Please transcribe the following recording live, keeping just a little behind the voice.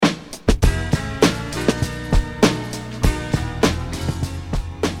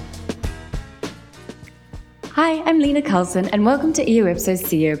Hi, I'm Lena Carlson, and welcome to EOIPSO's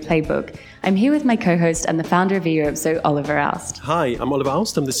CEO Playbook. I'm here with my co-host and the founder of EOIPSO, Oliver Aust. Hi, I'm Oliver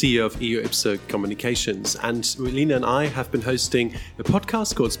Aust. I'm the CEO of EOIPSO Communications, and Lena and I have been hosting a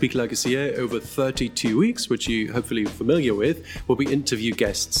podcast called Speak Like a CEO over 32 weeks, which you hopefully are familiar with, where we interview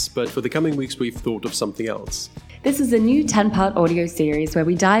guests. But for the coming weeks, we've thought of something else. This is a new 10-part audio series where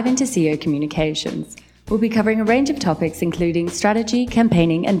we dive into CEO communications. We'll be covering a range of topics, including strategy,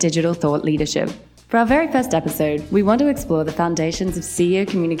 campaigning, and digital thought leadership. For our very first episode, we want to explore the foundations of CEO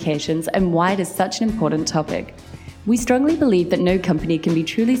communications and why it is such an important topic. We strongly believe that no company can be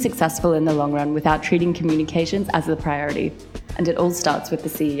truly successful in the long run without treating communications as a priority, and it all starts with the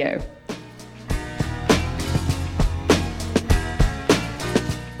CEO.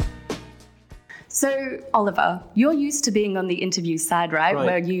 So, Oliver, you're used to being on the interview side, right?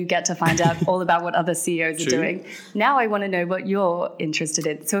 Where you get to find out all about what other CEOs are doing. Now I want to know what you're interested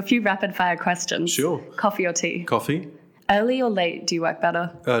in. So a few rapid fire questions. Sure. Coffee or tea? Coffee. Early or late do you work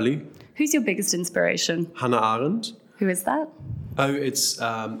better? Early. Who's your biggest inspiration? Hannah Arendt. Who is that? Oh, it's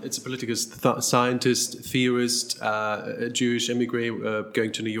a political scientist, theorist, a Jewish immigrant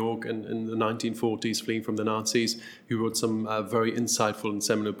going to New York in the 1940s, fleeing from the Nazis, who wrote some very insightful and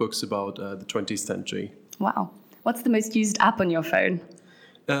seminal books about the 20th century. Wow. What's the most used app on your phone?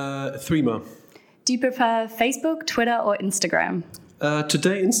 Threema. Do you prefer Facebook, Twitter, or Instagram?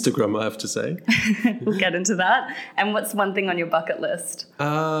 Today, Instagram, I have to say. We'll get into that. And what's one thing on your bucket list?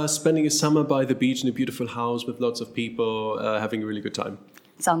 Spending a summer by the beach in a beautiful house with lots of people, having a really good time.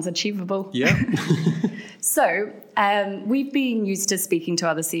 Sounds achievable. Yeah. So we've been used to speaking to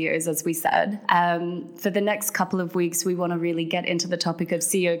other CEOs, as we said. For the next couple of weeks, we want to really get into the topic of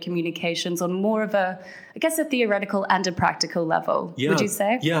CEO communications on more of a theoretical and a practical level. Yeah. Would you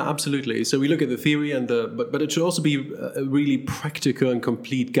say? Yeah, absolutely. So we look at the theory but it should also be a really practical and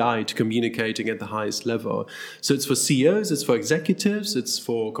complete guide to communicating at the highest level. So it's for CEOs, it's for executives, it's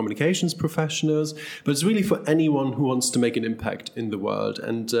for communications professionals, but it's really for anyone who wants to make an impact in the world.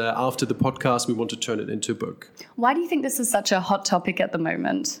 And after the podcast, we want to turn it into a book. Why do you think this is such a hot topic at the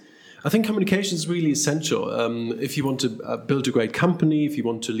moment? I think communication is really essential. If you want to build a great company, if you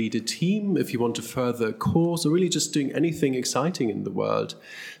want to lead a team, if you want to further a cause, or really just doing anything exciting in the world.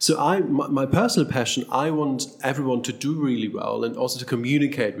 So my personal passion, I want everyone to do really well and also to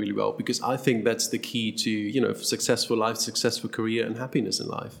communicate really well, because I think that's the key to, successful life, successful career, and happiness in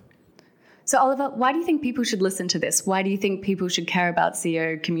life. So Oliver, why do you think people should listen to this? Why do you think people should care about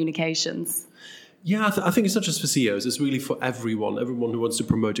CEO communications? Yeah, I think it's not just for CEOs. It's really for everyone who wants to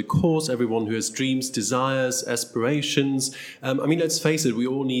promote a cause, everyone who has dreams, desires, aspirations. Let's face it, we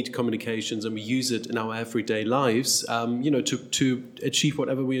all need communications and we use it in our everyday lives, to achieve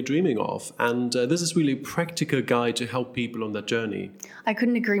whatever we are dreaming of. And this is really a practical guide to help people on that journey. I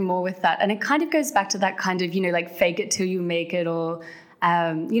couldn't agree more with that. And it kind of goes back to that kind of, fake it till you make it, or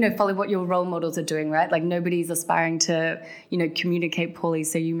follow what your role models are doing, right? Like nobody's aspiring to, communicate poorly.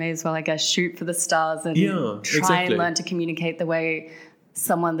 So you may as well, I guess, shoot for the stars and try and learn to communicate the way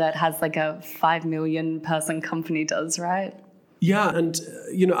someone that has like a 5 million person company does, right? Yeah, and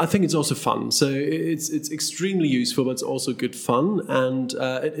I think it's also fun. So it's extremely useful, but it's also good fun, and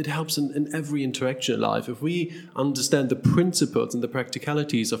it helps in every interaction in life. If we understand the principles and the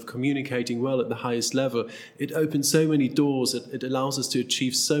practicalities of communicating well at the highest level, it opens so many doors. It allows us to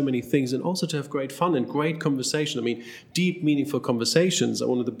achieve so many things, and also to have great fun and great conversation. Deep, meaningful conversations are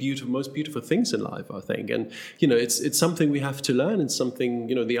one of the most beautiful things in life, I think. And it's something we have to learn. It's something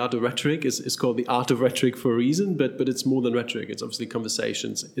the art of rhetoric is called the art of rhetoric for a reason, but it's more than rhetoric. It's obviously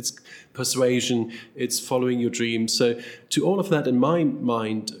conversations, it's persuasion, it's following your dreams. So to all of that, in my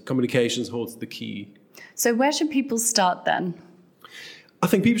mind, communications holds the key. So where should people start then? I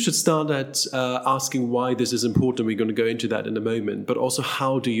think people should start at asking why this is important. We're going to go into that in a moment, but also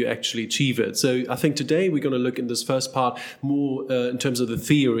how do you actually achieve it? So I think today we're going to look in this first part more in terms of the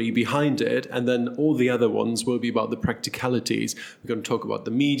theory behind it, and then all the other ones will be about the practicalities. We're going to talk about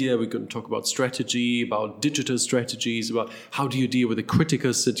the media, we're going to talk about strategy, about digital strategies, about how do you deal with a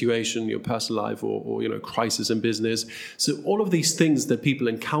critical situation in your personal life or crisis in business. So all of these things that people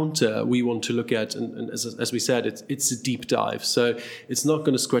encounter, we want to look at, and as we said, it's a deep dive. So it's not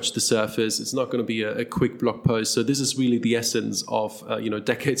going to scratch the surface. It's not going to be a quick blog post. So this is really the essence of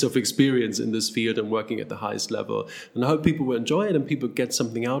decades of experience in this field and working at the highest level. And I hope people will enjoy it and people get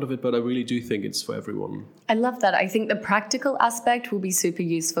something out of it. But I really do think it's for everyone. I love that. I think the practical aspect will be super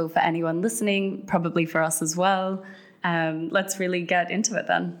useful for anyone listening, probably for us as well. Let's really get into it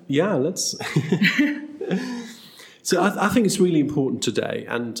then. Yeah, let's. So I think it's really important today.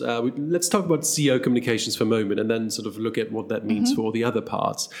 And let's talk about CEO communications for a moment and then sort of look at what that means for all the other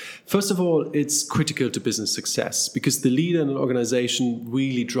parts. First of all, it's critical to business success because the leader in an organization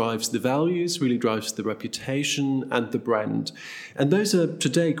really drives the values, really drives the reputation and the brand. And those are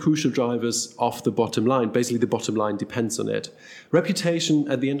today crucial drivers of the bottom line. Basically, the bottom line depends on it. Reputation,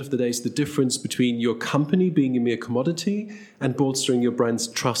 at the end of the day, is the difference between your company being a mere commodity and bolstering your brand's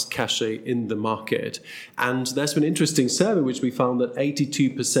trust cachet in the market. And there's been an interesting survey which we found that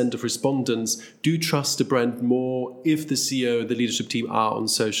 82% of respondents do trust the brand more if the CEO, the leadership team are on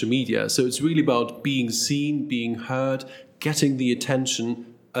social media. So it's really about being seen, being heard, getting the attention.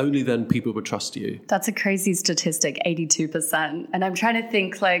 Only then people would trust you. That's a crazy statistic, 82%. And I'm trying to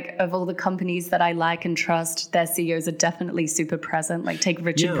think like of all the companies that I like and trust, their CEOs are definitely super present. Like take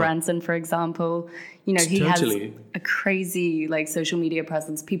Richard Branson, for example. You know, he has a crazy like social media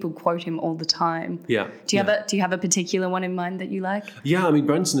presence. People quote him all the time. Yeah. Do you have a particular one in mind that you like? Yeah, I mean,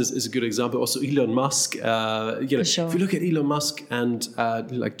 Branson is a good example. Also, Elon Musk. Sure. If you look at Elon Musk and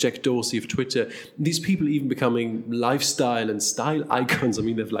like Jack Dorsey of Twitter, these people even becoming lifestyle and style icons. I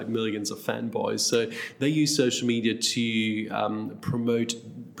mean, they have like millions of fanboys. So they use social media to promote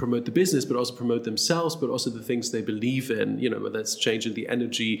the business, but also promote themselves, but also the things they believe in, you know, whether it's changing the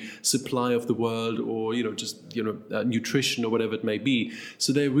energy supply of the world or, you know, just, you know, nutrition or whatever it may be.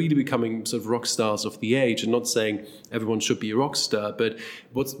 So they're really becoming sort of rock stars of the age, and not saying everyone should be a rock star. But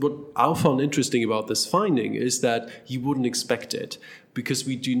what I found interesting about this finding is that you wouldn't expect it, because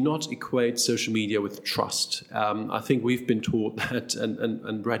we do not equate social media with trust. I think we've been taught that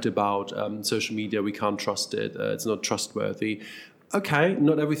and read about social media, we can't trust it, it's not trustworthy. Okay,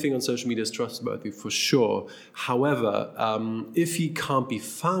 not everything on social media is trustworthy for sure. However, if you can't be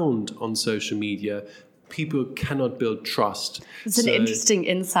found on social media, people cannot build trust. It's an interesting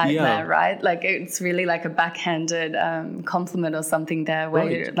insight there, right? Like it's really like a backhanded compliment or something there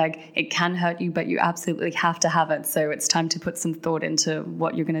where like it can hurt you, but you absolutely have to have it. So it's time to put some thought into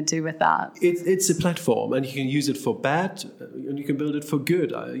what you're going to do with that. It's a platform, and you can use it for bad and you can build it for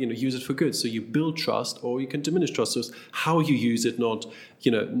good. Use it for good. So you build trust or you can diminish trust. So it's how you use it, not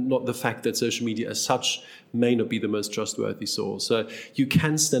the fact that social media as such may not be the most trustworthy source. So you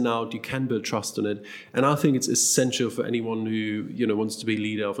can stand out, you can build trust in it. And I think it's essential for anyone who, wants to be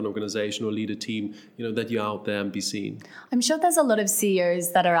leader of an organization or lead a team, that you're out there and be seen. I'm sure there's a lot of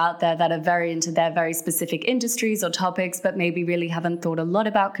CEOs that are out there that are very into their very specific industries or topics, but maybe really haven't thought a lot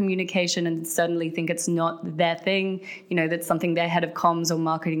about communication and certainly think it's not their thing, that's something their head of comms or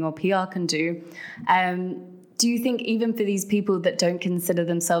marketing or PR can do. Do you think even for these people that don't consider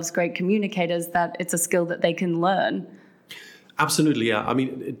themselves great communicators that it's a skill that they can learn? Absolutely, yeah. I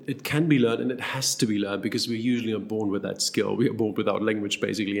mean, it can be learned and it has to be learned because we're usually not born with that skill. We are born with our language,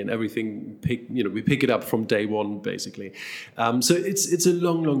 basically, and everything, we pick it up from day one, basically. So it's a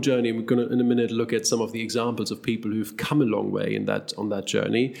long, long journey, and we're going to, in a minute, look at some of the examples of people who've come a long way on that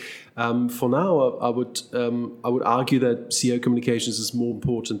journey. For now, I would argue that CEO communications is more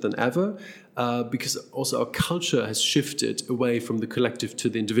important than ever. Because also our culture has shifted away from the collective to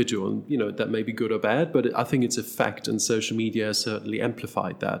the individual. And, that may be good or bad, but I think it's a fact, and social media has certainly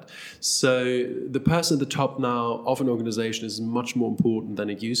amplified that. So the person at the top now of an organization is much more important than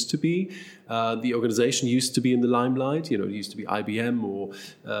it used to be. The organization used to be in the limelight. It used to be IBM or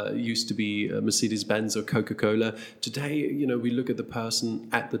used to be Mercedes-Benz or Coca-Cola. Today, we look at the person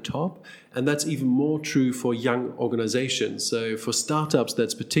at the top. And that's even more true for young organizations. So for startups,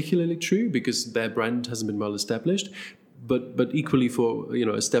 that's particularly true because their brand hasn't been well established. But equally for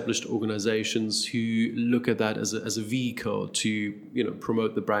established organizations who look at that as a vehicle to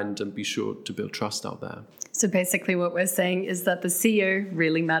promote the brand and be sure to build trust out there. So basically, what we're saying is that the CEO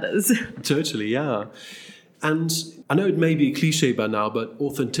really matters. Totally, yeah. And I know it may be a cliche by now, but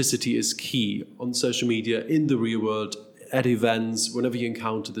authenticity is key on social media, in the real world, at events, whenever you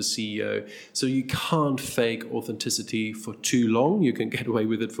encounter the CEO. So you can't fake authenticity for too long. You can get away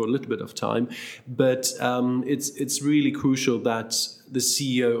with it for a little bit of time. But it's really crucial that the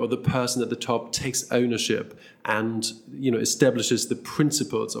CEO or the person at the top takes ownership and establishes the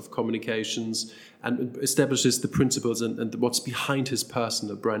principles of communications and establishes the principles and what's behind his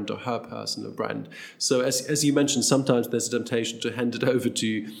personal brand or her personal brand. So as you mentioned, sometimes there's a temptation to hand it over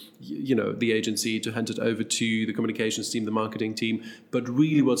to the agency, to hand it over to the communications team, the marketing team. But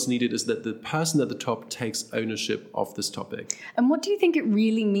really what's needed is that the person at the top takes ownership of this topic. And what do you think it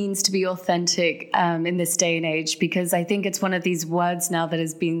really means to be authentic in this day and age? Because I think it's one of these words now that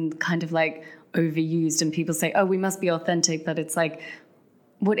has been kind of like overused, and people say, oh, we must be authentic, but it's like,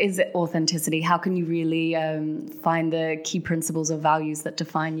 What is authenticity? How can you really find the key principles or values that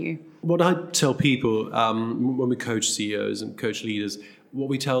define you? What I tell people when we coach CEOs and coach leaders, what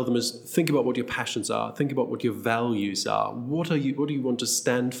we tell them is think about what your passions are, think about what your values are. What do you want to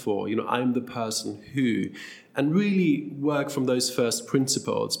stand for? I'm the person who, and really work from those first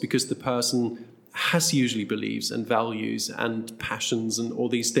principles, because the person has usually beliefs and values and passions and all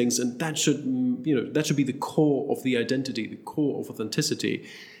these things, and that should be the core of the identity, the core of authenticity.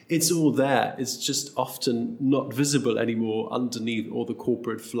 It's all there. It's just often not visible anymore underneath all the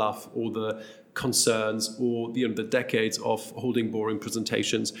corporate fluff or the concerns or the decades of holding boring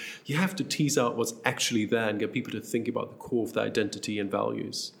presentations. You have to tease out what's actually there and get people to think about the core of their identity and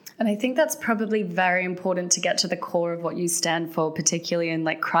values. And I think that's probably very important to get to the core of what you stand for, particularly in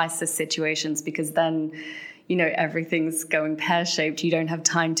crisis situations, because then, everything's going pear-shaped. You don't have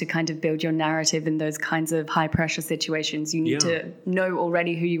time to kind of build your narrative in those kinds of high pressure situations. You need to know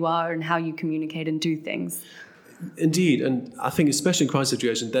already who you are and how you communicate and do things. Indeed, and I think especially in crisis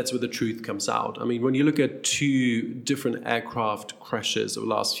situations, that's where the truth comes out. I mean, when you look at two different aircraft crashes over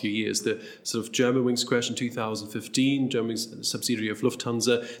the last few years, the sort of Germanwings crash in 2015, Germanwings subsidiary of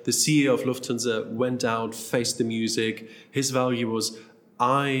Lufthansa, the CEO of Lufthansa went out, faced the music. His value was,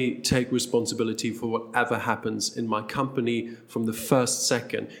 I take responsibility for whatever happens in my company from the first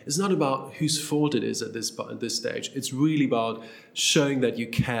second. It's not about whose fault it is at this stage. It's really about showing that you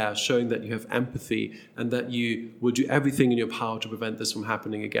care, showing that you have empathy, and that you will do everything in your power to prevent this from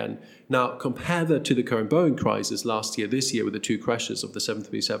happening again. Now, compare that to the current Boeing crisis this year with the two crashes of the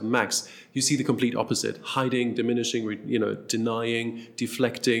 737 MAX. You see the complete opposite: hiding, diminishing, denying,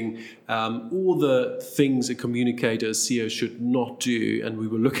 deflecting, all the things a communicator, CEO should not do. And we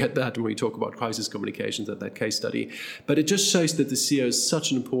will look at that when we talk about crisis communications at that case study. But it just shows that the CEO is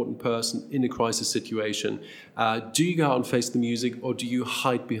such an important person in a crisis situation. Do you go out and face the music, or do you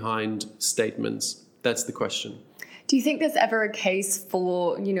hide behind statements? That's the question. Do you think there's ever a case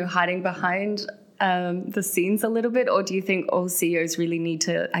for, hiding behind the scenes a little bit, or do you think all CEOs really need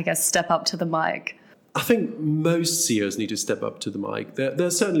to, step up to the mic? I think most CEOs need to step up to the mic. There are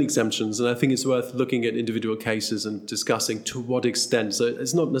certainly exemptions, and I think it's worth looking at individual cases and discussing to what extent. So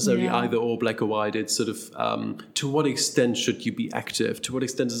it's not necessarily either or, black or white. It's sort of to what extent should you be active? To what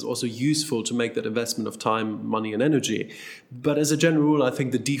extent is it also useful to make that investment of time, money, and energy? But as a general rule, I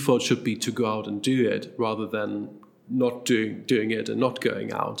think the default should be to go out and do it rather than not doing it and not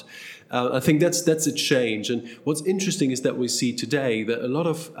going out. I think that's a change. And what's interesting is that we see today that a lot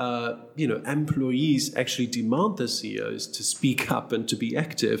of employees actually demand their CEOs to speak up and to be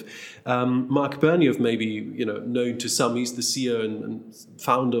active. Mark Benioff, maybe known to some, he's the CEO and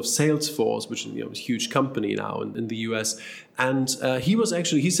founder of Salesforce, which is a huge company now in the US. And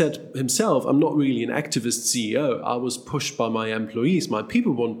he said himself, I'm not really an activist CEO. I was pushed by my employees. My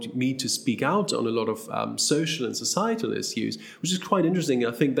people want me to speak out on a lot of social and societal issues, which is quite interesting.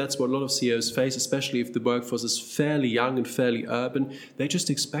 I think that's what a lot of CEOs face, especially if the workforce is fairly young and fairly urban. They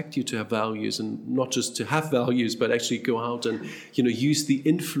just expect you to have values, and not just to have values, but actually go out and use the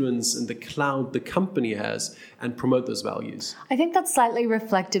influence and the clout the company has and promote those values. I think that's slightly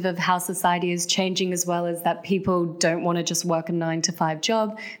reflective of how society is changing, as well as that people don't want to just work a 9-to-5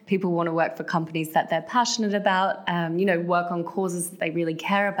 job. People want to work for companies that they're passionate about, work on causes that they really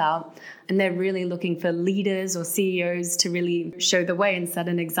care about. And they're really looking for leaders or CEOs to really show the way and set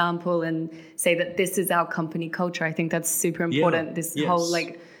an example and say that this is our company culture. I think that's super important. Whole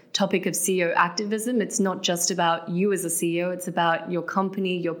topic of CEO activism. It's not just about you as a CEO. It's about your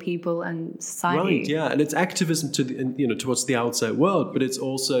company, your people, and society. Right. Yeah, and it's activism towards the outside world, but it's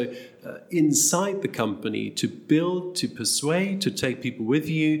also inside the company to build, to persuade, to take people with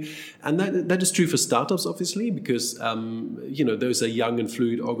you, and that is true for startups, obviously, because those are young and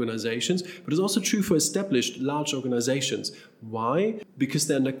fluid organizations. But it's also true for established large organizations. Why? Because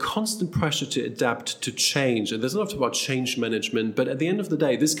they're under constant pressure to adapt to change, and there's a lot about change management. But at the end of the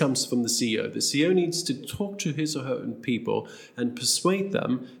day, this comes from the CEO. The CEO needs to talk to his or her own people and persuade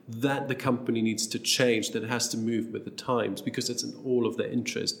them that the company needs to change, that it has to move with the times, because it's in all of their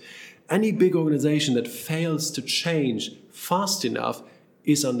interest. Any big organization that fails to change fast enough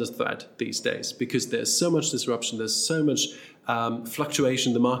is under threat these days, because there's so much disruption, there's so much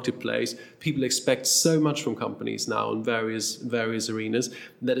fluctuation in the marketplace. People expect so much from companies now in various arenas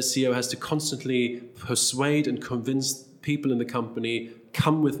that a CEO has to constantly persuade and convince people in the company,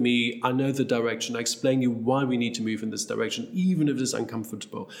 come with me, I know the direction, I explain you why we need to move in this direction, even if it is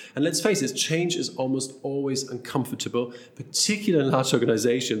uncomfortable. And let's face it, change is almost always uncomfortable, particularly in large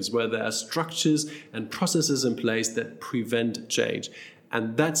organizations where there are structures and processes in place that prevent change.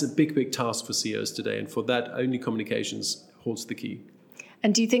 And that's a big, big task for CEOs today. And for that, only communications holds the key.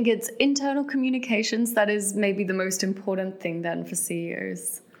 And do you think it's internal communications that is maybe the most important thing then for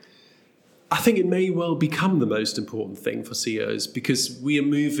CEOs? I think it may well become the most important thing for CEOs because we are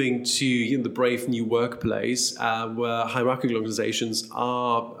moving to the brave new workplace where hierarchical organizations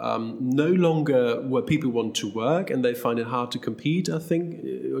are no longer where people want to work and they find it hard to compete, I think,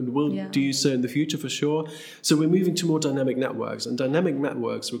 and will do so in the future for sure. So we're moving to more dynamic networks, and dynamic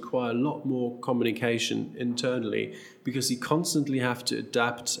networks require a lot more communication internally because you constantly have to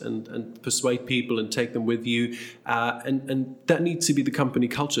adapt and persuade people and take them with you. And that needs to be the company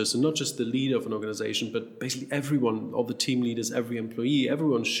culture. So not just the leader of an organization, but basically everyone, all the team leaders, every employee,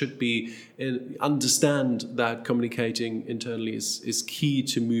 everyone should understand that communicating internally is key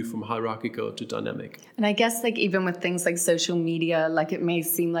to move from hierarchical to dynamic. And I guess even with things like social media, it may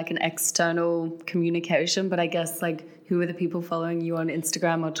seem like an external communication, but I guess who are the people following you on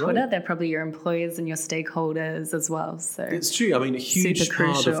Instagram or Twitter? Right. They're probably your employees and your stakeholders as well. So it's true. I mean, a huge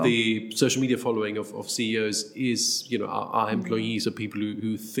part of the social media following of CEOs is, our employees or people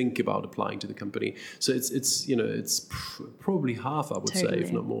who think about applying to the company. So it's probably half, I would say,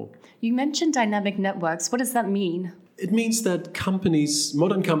 if not more. You mentioned dynamic networks. What does that mean? It means that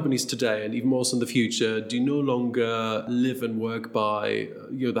modern companies today, and even more so in the future, do no longer live and work by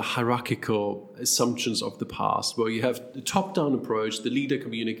the hierarchical assumptions of the past, where you have the top-down approach, the leader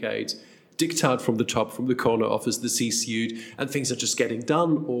communicates, diktat from the top, from the corner office, the C-suite, and things are just getting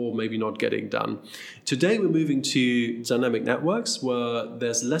done or maybe not getting done. Today, we're moving to dynamic networks where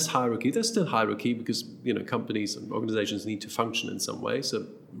there's less hierarchy. There's still hierarchy because companies and organizations need to function in some way, so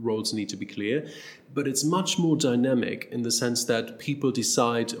roles need to be clear. But it's much more dynamic in the sense that people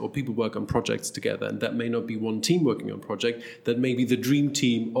decide or people work on projects together, and that may not be one team working on a project, that may be the dream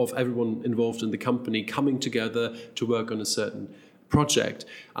team of everyone involved in the company coming together to work on a certain project.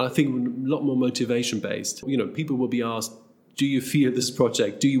 And I think a lot more motivation based. People will be asked, do you fear this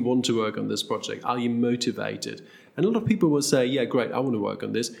project? Do you want to work on this project? Are you motivated? And a lot of people will say, yeah, great, I want to work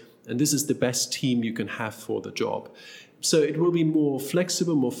on this. And this is the best team you can have for the job. So it will be more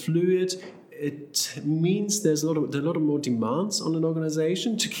flexible, more fluid. It means there's a lot of more demands on an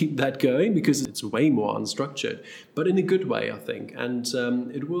organization to keep that going because it's way more unstructured, but in a good way, I think. And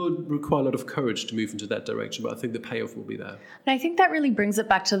it will require a lot of courage to move into that direction, but I think the payoff will be there. And I think that really brings it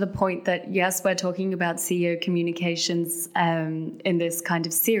back to the point that, yes, we're talking about CEO communications in this kind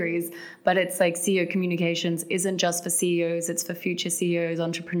of series, but it's CEO communications isn't just for CEOs, it's for future CEOs,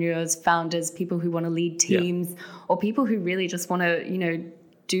 entrepreneurs, founders, people who want to lead teams, or people who really just want to,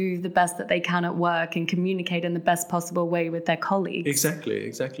 do the best that they can at work and communicate in the best possible way with their colleagues.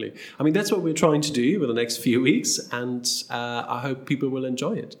 Exactly. I mean, that's what we're trying to do for the next few weeks, and I hope people will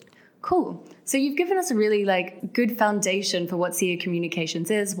enjoy it. Cool. So you've given us a really good foundation for what CEO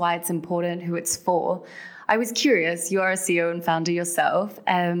communications is, why it's important, who it's for. I was curious, you are a CEO and founder yourself.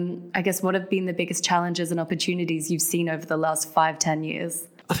 I guess what have been the biggest challenges and opportunities you've seen over the last 5-10 years?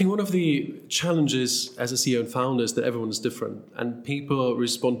 I think one of the challenges as a CEO and founder is that everyone is different and people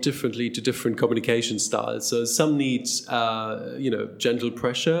respond differently to different communication styles. So some need, gentle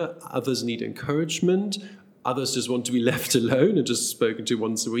pressure, others need encouragement, others just want to be left alone and just spoken to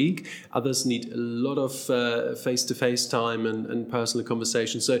once a week. Others need a lot of face-to-face time and personal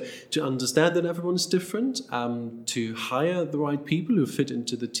conversation. So to understand that everyone is different, to hire the right people who fit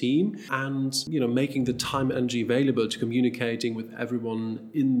into the team, and making the time and energy available to communicating with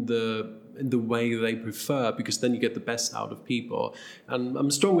everyone in the way they prefer, because then you get the best out of people. And I'm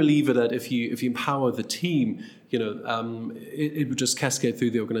a strong believer that if you empower the team, it would just cascade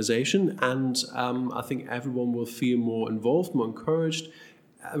through the organization, and I think everyone will feel more involved, more encouraged.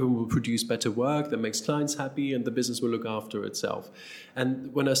 Everyone will produce better work that makes clients happy, and the business will look after itself.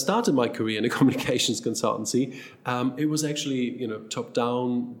 And when I started my career in a communications consultancy, it was actually top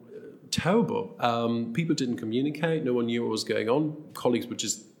down, terrible. People didn't communicate. No one knew what was going on. Colleagues would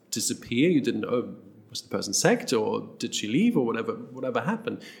just disappear. You didn't know, was the person sacked or did she leave or whatever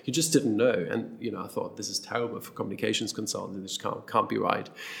happened. You just didn't know. And I thought, this is terrible for communications consultants. This can't be right.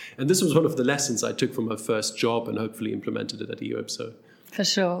 And this was one of the lessons I took from my first job and hopefully implemented it at EOIPSO. For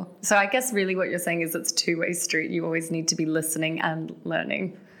sure. So I guess really what you're saying is it's a two-way street. You always need to be listening and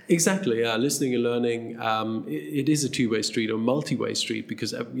learning. Exactly, yeah. Listening and learning, it is a two-way street or multi-way street,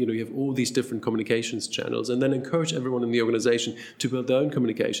 because you have all these different communications channels, and then encourage everyone in the organization to build their own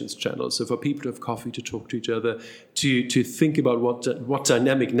communications channels. So for people to have coffee, to talk to each other, to think about what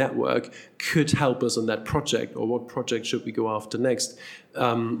dynamic network could help us on that project, or what project should we go after next.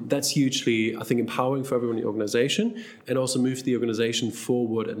 That's hugely, I think, empowering for everyone in the organization, and also moves the organization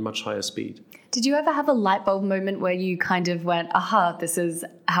forward at much higher speed. Did you ever have a light bulb moment where you kind of went, aha, this is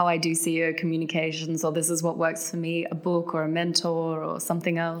how I do CEO communications, or this is what works for me, a book or a mentor or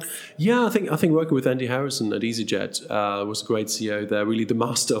something else? Yeah, I think working with Andy Harrison at EasyJet was a great CEO there, really the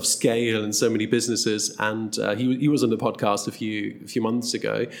master of scale in so many businesses. And he was on the podcast a few months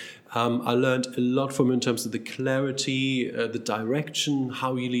ago. I learned a lot from him in terms of the clarity, the direction,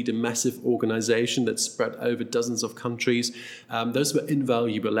 how you lead a massive organization that's spread over dozens of countries. Those were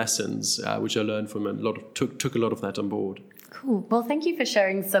invaluable lessons, which I learned from him. Took a lot of that on board. Cool. Well, thank you for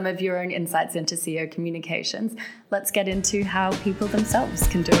sharing some of your own insights into CEO communications. Let's get into how people themselves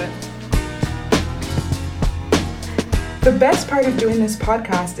can do it. The best part of doing this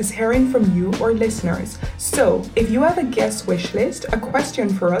podcast is hearing from you, our listeners. So, if you have a guest wish list, a question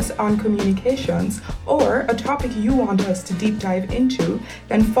for us on communications, or a topic you want us to deep dive into,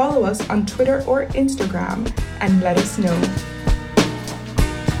 then follow us on Twitter or Instagram and let us know.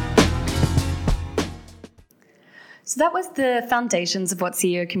 So that was the foundations of what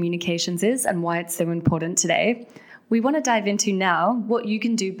CEO communications is and why it's so important today. We want to dive into now what you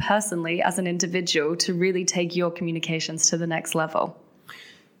can do personally as an individual to really take your communications to the next level.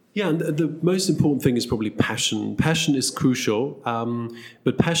 Yeah, and the most important thing is probably passion. Passion is crucial,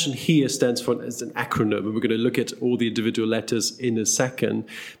 but passion here stands for as an acronym, and we're going to look at all the individual letters in a second.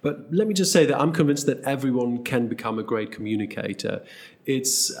 But let me just say that I'm convinced that everyone can become a great communicator.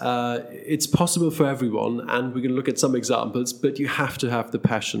 It's possible for everyone, and we're going to look at some examples, but you have to have the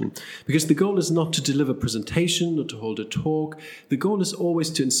passion, because the goal is not to deliver a presentation or to hold a talk. The goal is always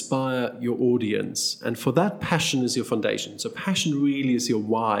to inspire your audience, and for that, passion is your foundation. So passion really is your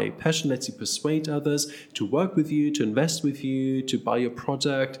why. Passion lets you persuade others to work with you, to invest with you, to buy your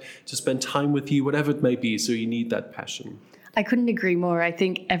product, to spend time with you, whatever it may be. So you need that passion. I couldn't agree more. I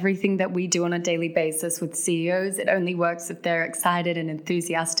think everything that we do on a daily basis with CEOs, it only works if they're excited and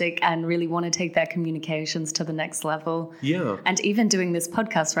enthusiastic and really want to take their communications to the next level. Yeah. And even doing this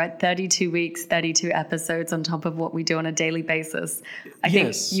podcast, right? 32 weeks, 32 episodes on top of what we do on a daily basis. I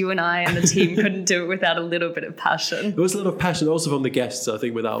think you and I and the team couldn't do it without a little bit of passion. There was a lot of passion also from the guests. I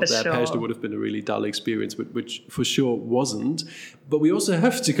think without their passion, it would have been a really dull experience, which for sure wasn't. But we also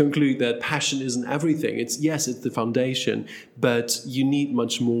have to conclude that passion isn't everything. It's the foundation, but you need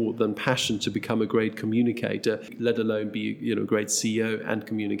much more than passion to become a great communicator, let alone be a great CEO and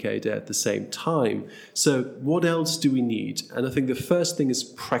communicator at the same time. So what else do we need? And I think the first thing is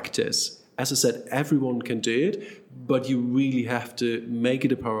practice. As I said, everyone can do it, but you really have to make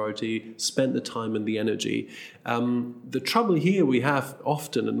it a priority, spend the time and the energy. The trouble here we have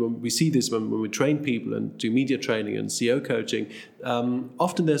often, and when we see this when we train people and do media training and CEO coaching,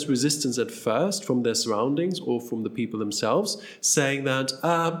 often there's resistance at first from their surroundings or from the people themselves, saying that,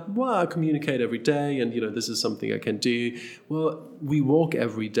 I communicate every day and this is something I can do. Well, we walk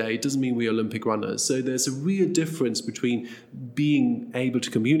every day. It doesn't mean we're Olympic runners. So there's a real difference between being able to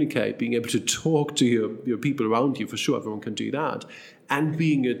communicate, being able to talk to your people around you. For sure, everyone can do that. And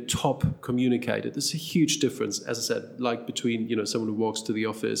being a top communicator, there's a huge difference, as I said, like between someone who walks to the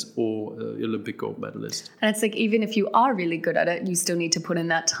office or an Olympic gold medalist. And it's like, even if you are really good at it, you still need to put in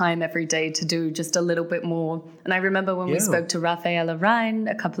that time every day to do just a little bit more. And I remember when we spoke to Rafaela Ryan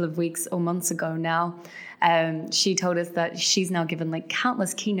a couple of weeks or months ago now, she told us that she's now given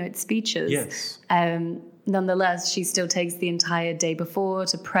countless keynote speeches. Yes. Nonetheless, she still takes the entire day before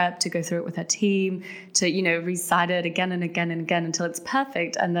to prep, to go through it with her team, to, recite it again and again and again until it's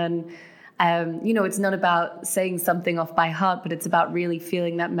perfect. And then, it's not about saying something off by heart, but it's about really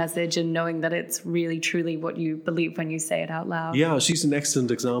feeling that message and knowing that it's really, truly what you believe when you say it out loud. Yeah, she's an excellent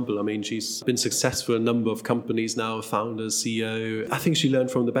example. I mean, she's been successful in a number of companies now, founder, CEO. I think she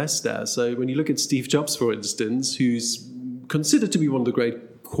learned from the best there. So when you look at Steve Jobs, for instance, who's considered to be one of the great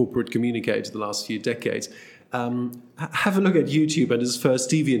corporate communicators the last few decades, have a look at YouTube and his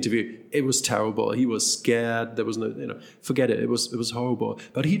first TV interview. It was terrible. He was scared. There was no, forget it. It was horrible.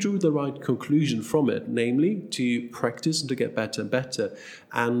 But he drew the right conclusion from it, namely to practice and to get better and better.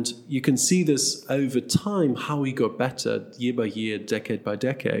 And you can see this over time, how he got better year by year, decade by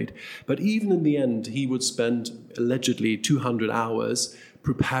decade. But even in the end, he would spend allegedly 200 hours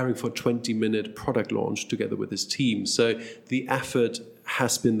preparing for a 20-minute product launch together with his team. So the effort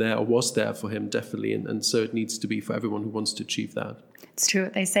has been there or was there for him, definitely. And so it needs to be for everyone who wants to achieve that. It's true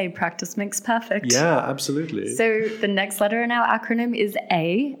what they say, practice makes perfect. Yeah, absolutely. So the next letter in our acronym is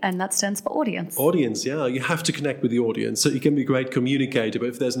A, and that stands for audience. Audience, yeah. You have to connect with the audience. So you can be a great communicator, but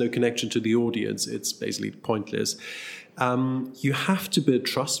if there's no connection to the audience, it's basically pointless. You have to build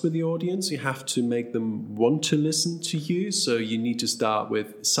trust with the audience. You have to make them want to listen to you. So you need to start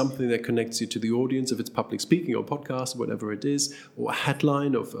with something that connects you to the audience, if it's public speaking or podcast, whatever it is, or a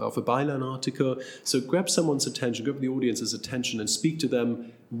headline of a byline article. So grab someone's attention, grab the audience's attention and speak to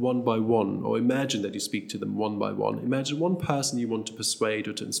them one by one, or imagine that you speak to them one by one. Imagine one person you want to persuade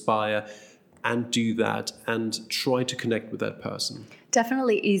or to inspire, and do that and try to connect with that person.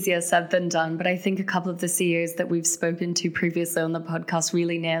 Definitely easier said than done, but I think a couple of the CEOs that we've spoken to previously on the podcast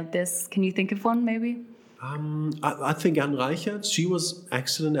really nailed this. Can you think of one maybe? I think Anne Reichert, she was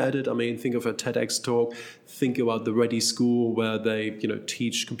excellent at it. I mean, think of her TEDx talk. Think about the Ready School, where they,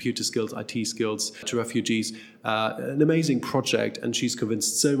 teach computer skills, IT skills to refugees. An amazing project, and she's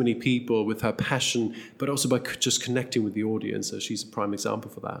convinced so many people with her passion, but also by just connecting with the audience. So she's a prime example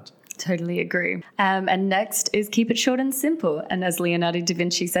for that. Totally agree. And next is keep it short and simple. And as Leonardo da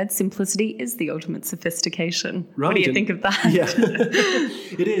Vinci said, simplicity is the ultimate sophistication. Right. What do you think of that? Yeah,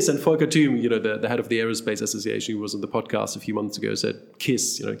 it is. And Volker Thum, the head of the Aerospace Association, who was on the podcast a few months ago, said,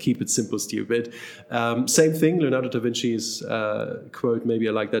 KISS, keep it simple, stupid. Same thing, Leonardo da Vinci's quote, maybe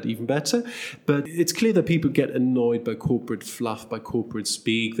I like that even better. But it's clear that people get annoyed by corporate fluff, by corporate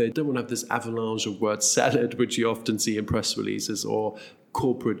speak. They don't want to have this avalanche of word salad, which you often see in press releases or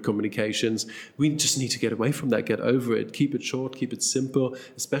corporate communications. We just need to get away from that, get over it, keep it short, keep it simple,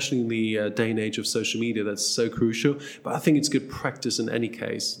 especially in the day and age of social media. That's so crucial. But I think it's good practice in any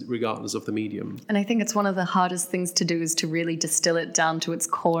case, regardless of the medium. And I think it's one of the hardest things to do is to really distill it down to its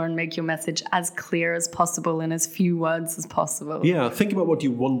core and make your message as clear as possible in as few words as possible. Yeah, think about what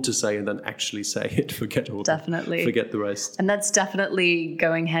you want to say and then actually say it. Forget the rest. And that's definitely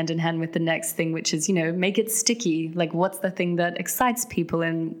going hand in hand with the next thing, which is, make it sticky. Like, what's the thing that excites people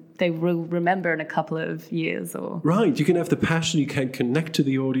and they will remember in a couple of years? Or Right, you can have the passion, you can connect to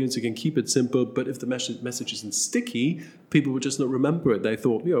the audience, you can keep it simple, but if the message isn't sticky, people would just not remember it. They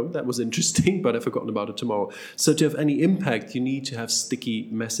thought, that was interesting, but I've forgotten about it tomorrow. So to have any impact, you need to have sticky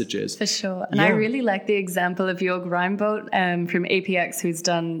messages. For sure. And I really like the example of Jörg Reinbold from APX, who's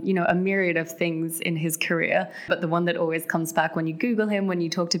done, a myriad of things in his career. But the one that always comes back when you Google him, when you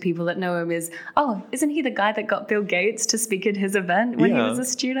talk to people that know him is, isn't he the guy that got Bill Gates to speak at his event when he was a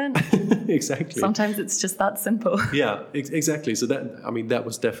student? Exactly. Sometimes it's just that simple. Yeah, exactly. So that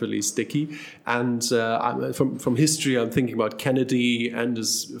was definitely sticky. And from history, I'm thinking about Kennedy and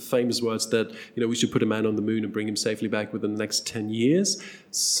his famous words that, we should put a man on the moon and bring him safely back within the next 10 years.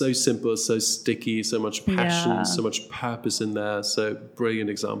 So simple, so sticky, so much passion, so much purpose in there. So brilliant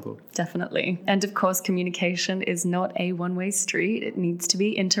example. Definitely. And of course, communication is not a one-way street. It needs to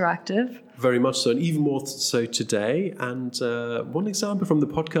be interactive. Very much so, and even more so today. And one example from the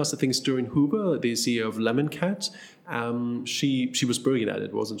podcast, I think, is Doreen Huber, the CEO of Lemoncat. She was brilliant at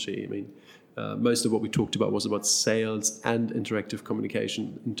it, wasn't she? I mean, most of what we talked about was about sales and interactive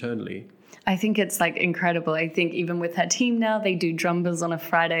communication internally. I think it's incredible. I think even with her team now, they do drumbers on a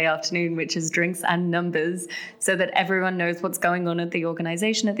Friday afternoon, which is drinks and numbers, so that everyone knows what's going on at the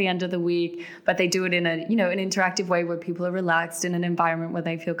organization at the end of the week. But they do it in an interactive way where people are relaxed in an environment where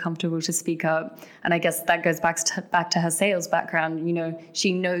they feel comfortable to speak up. And I guess that goes back to her sales background.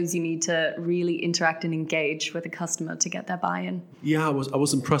 She knows you need to really interact and engage with the customer to get their buy-in. Yeah, I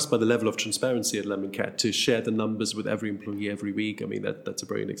was impressed by the level of transparency at Lemoncat to share the numbers with every employee every week. I mean, that's a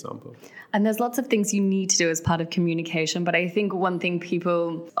brilliant example. And there's lots of things you need to do as part of communication. But I think one thing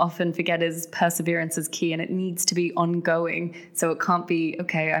people often forget is perseverance is key, and it needs to be ongoing. So it can't be,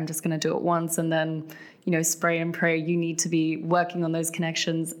 okay, I'm just going to do it once and then, spray and pray. You need to be working on those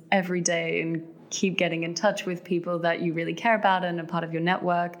connections every day and keep getting in touch with people that you really care about and are part of your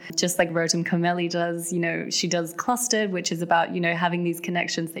network. Just like Rotem Komelli does, she does Clustered, which is about, having these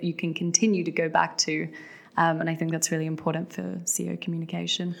connections that you can continue to go back to. And I think that's really important for CEO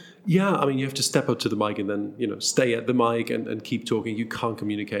communication. Yeah, I mean, you have to step up to the mic and then, stay at the mic and keep talking. You can't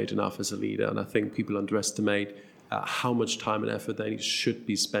communicate enough as a leader. And I think people underestimate how much time and effort they should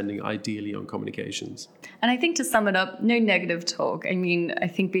be spending ideally on communications. And I think to sum it up, no negative talk. I mean, I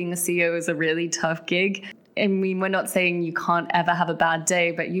think being a CEO is a really tough gig. I mean, we're not saying you can't ever have a bad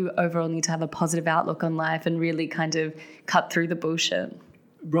day, but you overall need to have a positive outlook on life and really kind of cut through the bullshit.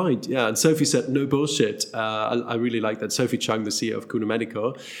 Right, yeah. And Sophie said, no bullshit. I really like that. Sophie Chung, the CEO of Kuehne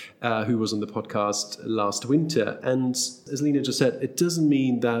Medical, who was on the podcast last winter. And as Lena just said, it doesn't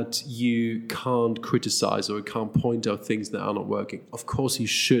mean that you can't criticize or can't point out things that are not working. Of course, you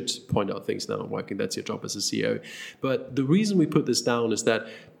should point out things that are not working. That's your job as a CEO. But the reason we put this down is that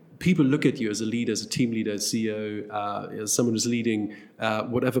people look at you as a leader, as a team leader, as CEO, as someone who's leading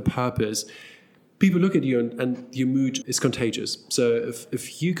whatever purpose. People look at you and your mood is contagious. So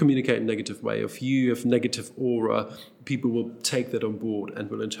if you communicate in a negative way, if you have negative aura, people will take that on board and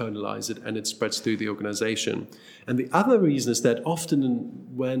will internalize it, and it spreads through the organization. And the other reason is that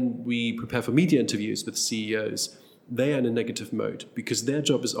often when we prepare for media interviews with CEOs, they are in a negative mode because their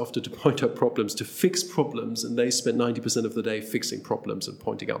job is often to point out problems, to fix problems, and they spend 90% of the day fixing problems and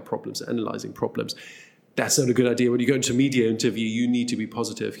pointing out problems, analyzing problems. That's not a good idea. When you go into a media interview, you need to be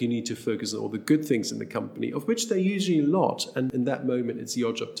positive. You need to focus on all the good things in the company, of which there are usually a lot. And in that moment, it's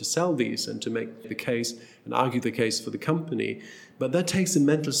your job to sell these and to make the case and argue the case for the company. But that takes a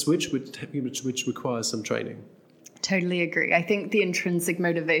mental switch, which requires some training. Totally agree. I think the intrinsic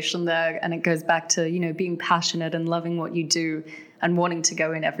motivation there, and it goes back to, being passionate and loving what you do and wanting to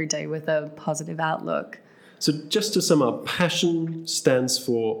go in every day with a positive outlook. So just to sum up, passion stands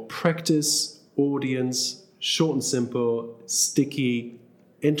for practice, audience, short and simple, sticky,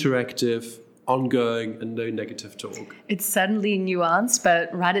 interactive, ongoing, and no negative talk. It's certainly nuanced,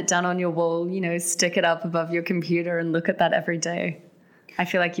 but write it down on your wall, stick it up above your computer and look at that every day. I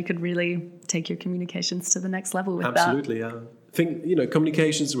feel like you could really take your communications to the next level with Absolutely, yeah. I think,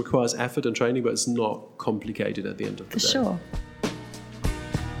 communications requires effort and training, but it's not complicated at the end of the day. For sure.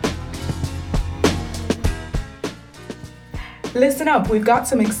 Listen up, we've got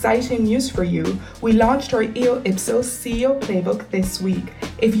some exciting news for you. We launched our EO Ipsos CEO Playbook this week.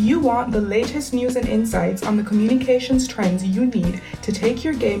 If you want the latest news and insights on the communications trends you need to take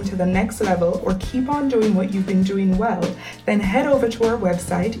your game to the next level or keep on doing what you've been doing well, then head over to our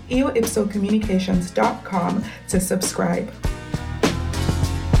website, eoipsocommunications.com, to subscribe.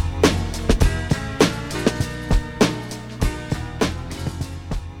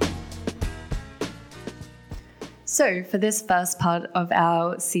 So for this first part of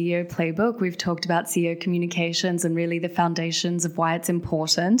our CEO Playbook, we've talked about CEO communications and really the foundations of why it's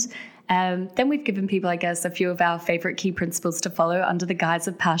important. Then we've given people, I guess, a few of our favorite key principles to follow under the guise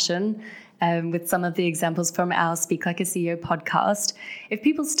of passion, with some of the examples from our Speak Like a CEO podcast. If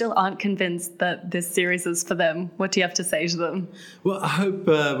people still aren't convinced that this series is for them, what do you have to say to them? Well, I hope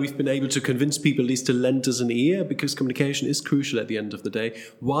we've been able to convince people at least to lend us an ear, because communication is crucial at the end of the day.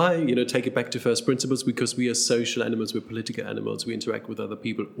 Why? Take it back to first principles, because we are social animals, we're political animals, we interact with other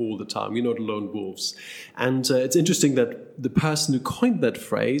people all the time. We're not lone wolves. And it's interesting that the person who coined that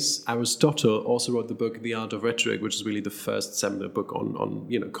phrase, Aristotle, also wrote the book The Art of Rhetoric, which is really the first seminal book on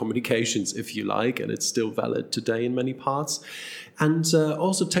communications, if you like, and it's still valid today in many parts. And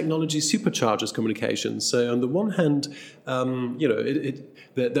also technology supercharges communication. So on the one hand, there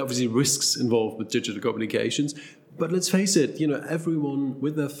are obviously risks involved with digital communications. But let's face it, everyone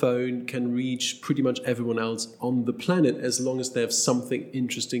with their phone can reach pretty much everyone else on the planet as long as they have something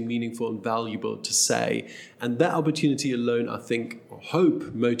interesting, meaningful, and valuable to say. And that opportunity alone, I think, or hope,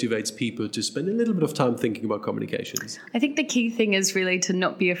 motivates people to spend a little bit of time thinking about communications. I think the key thing is really to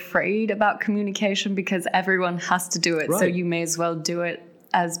not be afraid about communication, because everyone has to do it. Right. So you may as well do it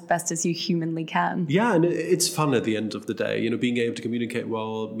as best as you humanly can. Yeah, and it's fun at the end of the day. Being able to communicate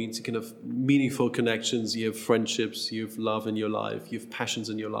well means you can have meaningful connections, you have friendships, you have love in your life, you have passions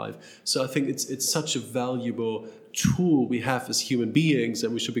in your life. So I think it's such a valuable tool we have as human beings,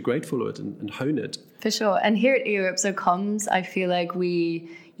 and we should be grateful for it and hone it. For sure. And here at EO Ipso Comms, I feel like we,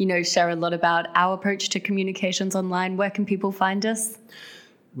 share a lot about our approach to communications online. Where can people find us?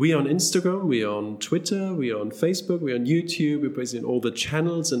 We're on Instagram, we're on Twitter, we're on Facebook, we're on YouTube, we're basically in all the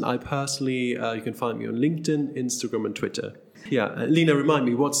channels. And I personally, you can find me on LinkedIn, Instagram, and Twitter. Yeah, Lena, remind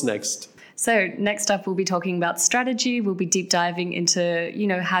me, what's next? So next up, we'll be talking about strategy. We'll be deep diving into,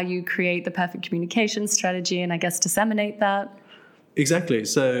 how you create the perfect communication strategy and I guess disseminate that. Exactly.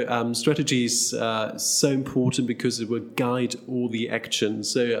 So strategy is so important because it will guide all the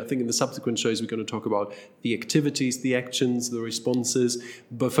actions. So I think in the subsequent shows, we're going to talk about the activities, the actions, the responses.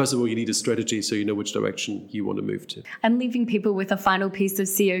 But first of all, you need a strategy so you know which direction you want to move to. And leaving people with a final piece of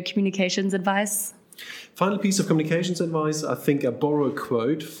CEO communications advice. Final piece of communications advice, I think I borrow a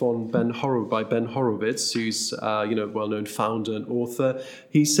quote from by Ben Horowitz, who's well-known founder and author.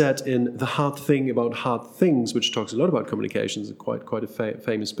 He said in The Hard Thing About Hard Things, which talks a lot about communications, quite a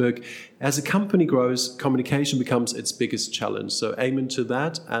famous book, as a company grows, communication becomes its biggest challenge. So aim to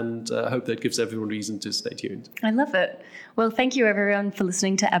that, and I hope that gives everyone reason to stay tuned. I love it. Well, thank you everyone for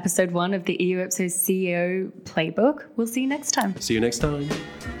listening to episode 1 of the EO Ipsos CEO Playbook. We'll see you next time. See you next time.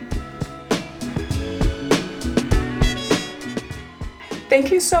 Thank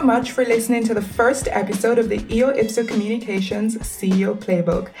you so much for listening to the first episode of the EO Ipso Communications CEO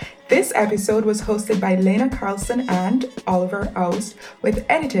Playbook. This episode was hosted by Lena Carlson and Oliver Aust, with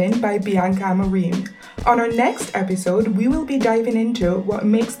editing by Bianca Marine. On our next episode, we will be diving into what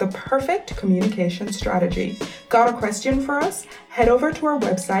makes the perfect communication strategy. Got a question for us? Head over to our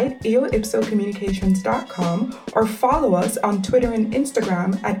website, eoipsocommunications.com, or follow us on Twitter and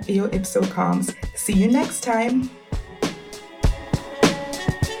Instagram at EOIpsoComms. See you next time.